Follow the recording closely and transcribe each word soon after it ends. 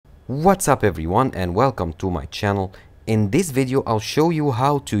What's up everyone and welcome to my channel. In this video I'll show you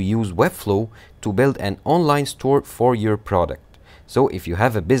how to use Webflow to build an online store for your product. So if you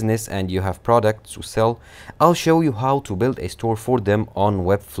have a business and you have products to sell, I'll show you how to build a store for them on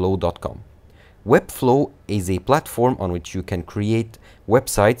webflow.com. Webflow is a platform on which you can create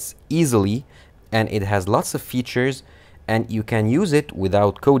websites easily, and it has lots of features and you can use it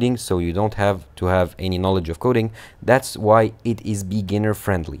without coding, so you don't have to have any knowledge of coding. That's why it is beginner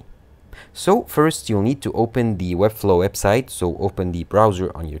friendly. So first you'll need to open the Webflow website. So open the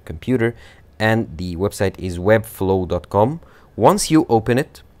browser on your computer and the website is webflow.com. Once you open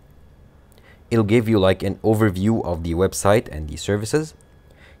it, it'll give you like an overview of the website and the services.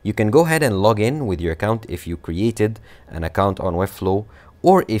 You can go ahead and log in with your account if you created an account on Webflow,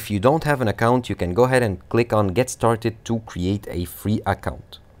 or if you don't have an account, you can go ahead and click on Get Started to create a free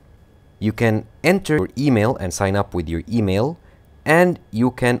account. You can enter your email and sign up with your email, and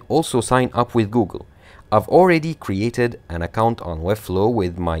you can also sign up with Google. I've already created an account on Webflow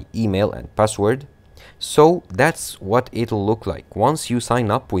with my email and password, so that's what it'll look like. Once you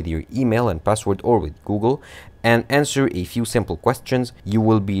sign up with your email and password or with Google and answer a few simple questions, you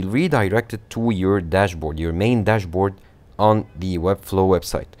will be redirected to your dashboard, your main dashboard on the Webflow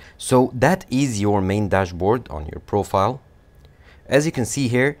website. So that is your main dashboard on your profile. As you can see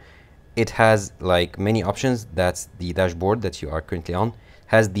here, it has like many options. That's the dashboard that you are currently on.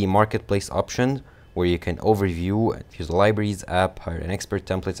 Has the marketplace option where you can overview and use libraries, app, hire an expert,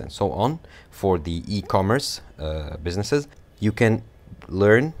 templates, and so on for the e-commerce businesses. You can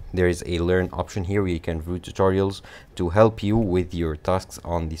learn. There is a learn option here where you can view tutorials to help you with your tasks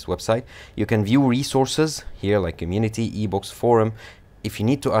on this website. You can view resources here like community, ebooks, forum, if you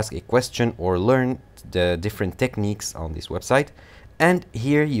need to ask a question or learn the different techniques on this website. And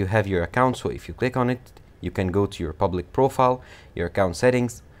here you have your account, so if you click on it, you can go to your public profile, your account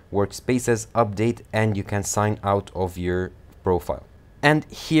settings, workspaces, update, and you can sign out of your profile. And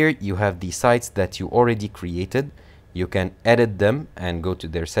here you have the sites that you already created. You can edit them and go to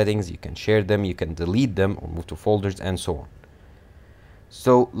their settings. You can share them, you can delete them or move to folders and so on.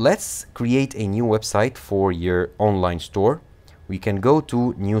 So let's create a new website for your online store. We can go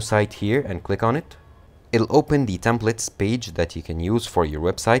to new site here and click on it. It'll open the templates page that you can use for your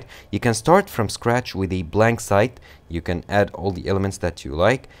website. You can start from scratch with a blank site. You can add all the elements that you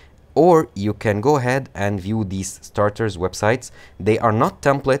like, or you can go ahead and view these starters websites. They are not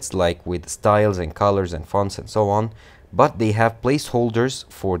templates like with styles and colors and fonts and so on, but they have placeholders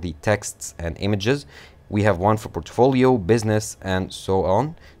for the texts and images. We have one for portfolio, business, and so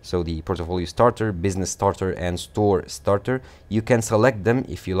on. So the portfolio starter, business starter, and store starter. You can select them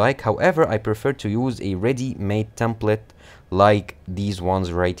if you like. However, I prefer to use a ready-made template like these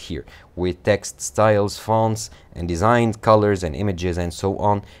ones right here with text, styles, fonts, and designs, colors, and images, and so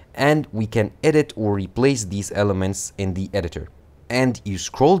on. And we can edit or replace these elements in the editor. And you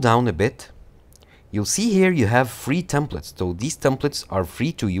scroll down a bit, you'll see here you have free templates. So these templates are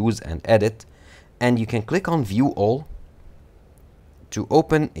free to use and edit. And you can click on View All to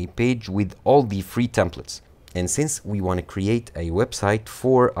open a page with all the free templates. And since we want to create a website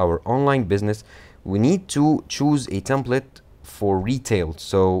for our online business, we need to choose a template for retail.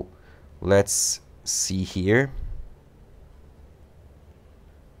 So let's see here.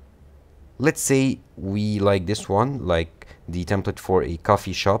 Let's say we like this one, like the template for a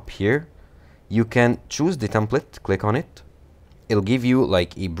coffee shop here. You can choose the template, click on it. It'll give you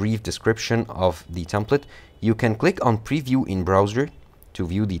like a brief description of the template. You can click on preview in browser to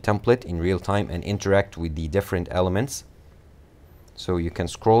view the template in real time and interact with the different elements. So you can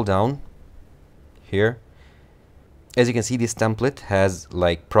scroll down here. As you can see, this template has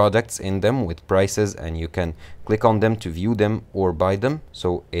like products in them with prices, and you can click on them to view them or buy them.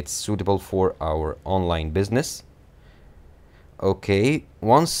 So it's suitable for our online business. Okay,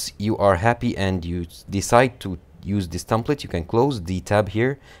 once you are happy and you decide to use this template, you can close the tab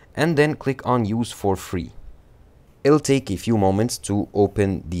here and then click on Use for Free. It'll take a few moments to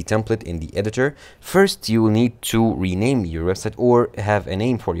open the template in the editor. First, you will need to rename your website or have a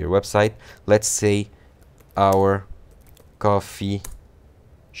name for your website. Let's say Our Coffee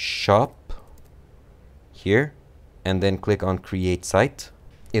Shop here, and then click on Create Site.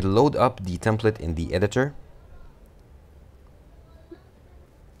 It'll load up the template in the editor.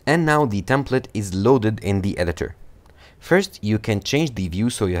 And now the template is loaded in the editor. First, you can change the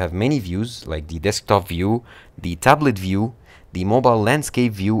view, so you have many views like the desktop view, the tablet view, the mobile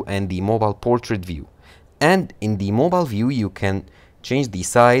landscape view, and the mobile portrait view. And in the mobile view, you can change the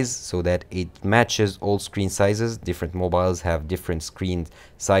size so that it matches all screen sizes. Different mobiles have different screen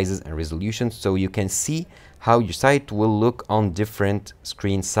sizes and resolutions, so you can see how your site will look on different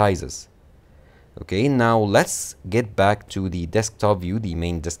screen sizes. Okay, now let's get back to the desktop view, the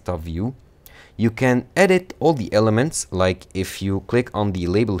main desktop view. You can edit all the elements, like if you click on the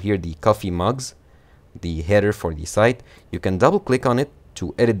label here, the coffee mugs, the header for the site, you can double click on it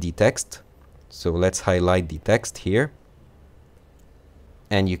to edit the text. So let's highlight the text here.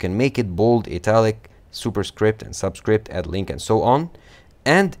 And you can make it bold, italic, superscript and subscript, add link and so on.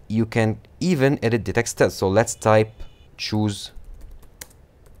 And you can even edit the text. So let's type choose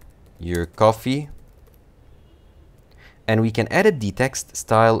your coffee. And we can edit the text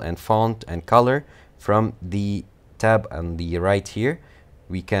style and font and color from the tab on the right here.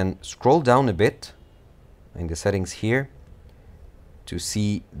 We can scroll down a bit in the settings here to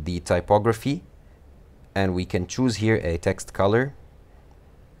see the typography. And we can choose here a text color.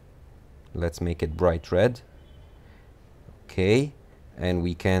 Let's make it bright red. Okay, and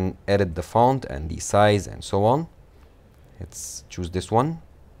we can edit the font and the size and so on. Let's choose this one.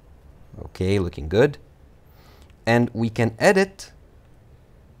 Okay, looking good. And we can edit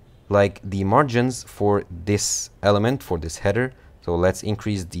like the margins for this element, for this header. So let's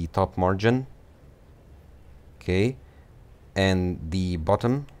increase the top margin. Okay, and the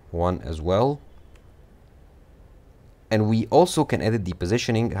bottom one as well. And we also can edit the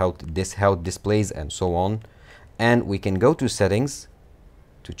positioning, how it displays and so on. And we can go to settings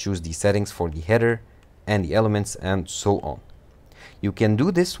to choose the settings for the header and the elements and so on. You can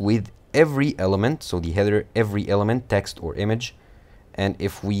do this with every element, so the header, every element, text or image. And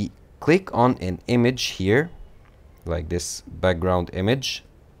if we click on an image here, like this background image,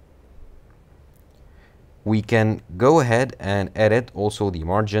 we can go ahead and edit also the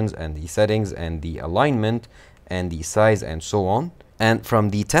margins and the settings and the alignment and the size and so on. And from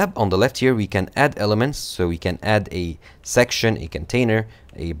the tab on the left here, we can add elements. So we can add a section, a container,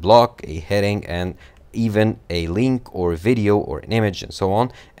 a block, a heading, and even a link or video or an image and so on.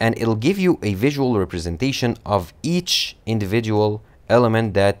 And it'll give you a visual representation of each individual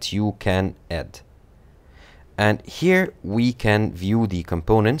element that you can add. And here we can view the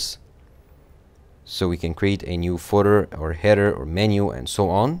components. So we can create a new footer or header or menu and so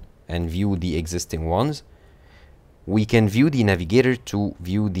on, and view the existing ones. We can view the navigator to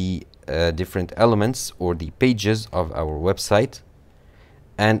view the different elements or the pages of our website.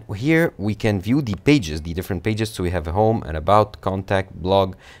 And here we can view the pages, the different pages. So we have a home, and about, contact,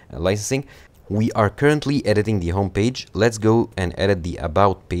 blog, and licensing. We are currently editing the home page. Let's go and edit the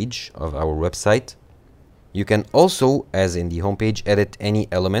about page of our website. You can also, as in the home page, edit any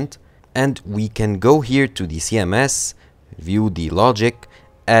element. And we can go here to the CMS, view the logic,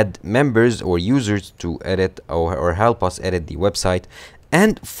 add members or users to edit or help us edit the website.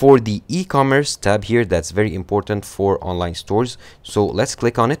 And for the e-commerce tab here, that's very important for online stores. So let's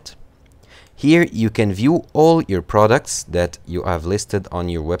click on it. Here you can view all your products that you have listed on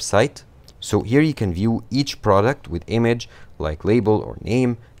your website. So here you can view each product with image, like label or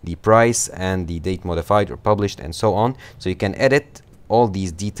name, the price and the date modified or published and so on. So you can edit all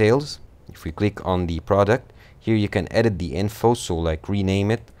these details. If we click on the product, here you can edit the info, so like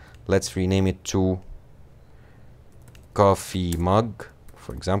rename it. Let's rename it to coffee mug,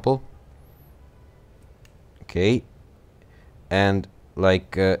 for example. Okay, and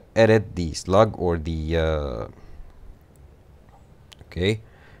like edit the slug or the okay.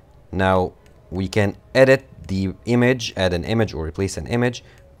 Now we can edit the image, add an image or replace an image.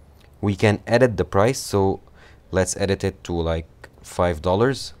 We can edit the price, so let's edit it to like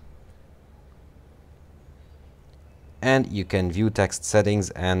 $5. And you can view text settings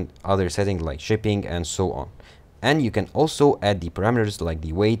and other settings like shipping and so on. And you can also add the parameters like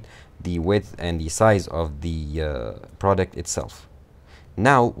the weight, the width, and the size of the product itself.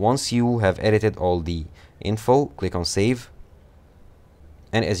 Now, once you have edited all the info, click on save.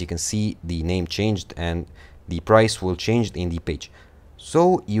 And as you can see, the name changed and the price will change in the page.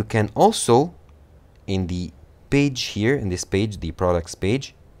 So you can also, in the page here, in this page, the products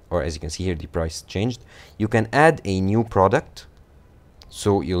page, or as you can see here, the price changed, you can add a new product.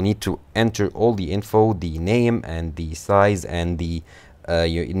 So you'll need to enter all the info, the name and the size, and the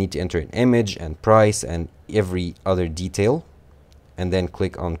you need to enter an image and price and every other detail, and then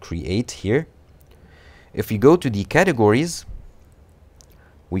click on create here. If you go to the categories,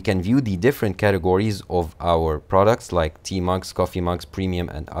 we can view the different categories of our products like tea mugs, coffee mugs, premium,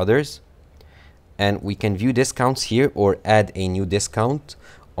 and others. And we can view discounts here or add a new discount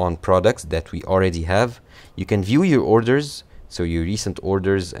on products that we already have. You can view your orders, so your recent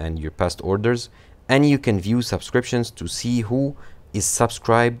orders and your past orders, and you can view subscriptions to see who is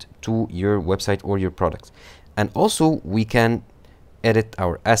subscribed to your website or your products. And also we can edit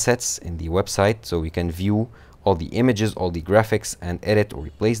our assets in the website, so we can view all the images, all the graphics, and edit or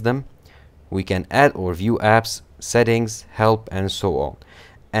replace them. We can add or view apps, settings, help, and so on.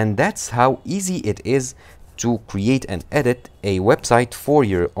 And that's how easy it is to create and edit a website for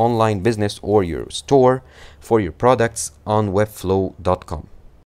your online business or your store for your products on webflow.com.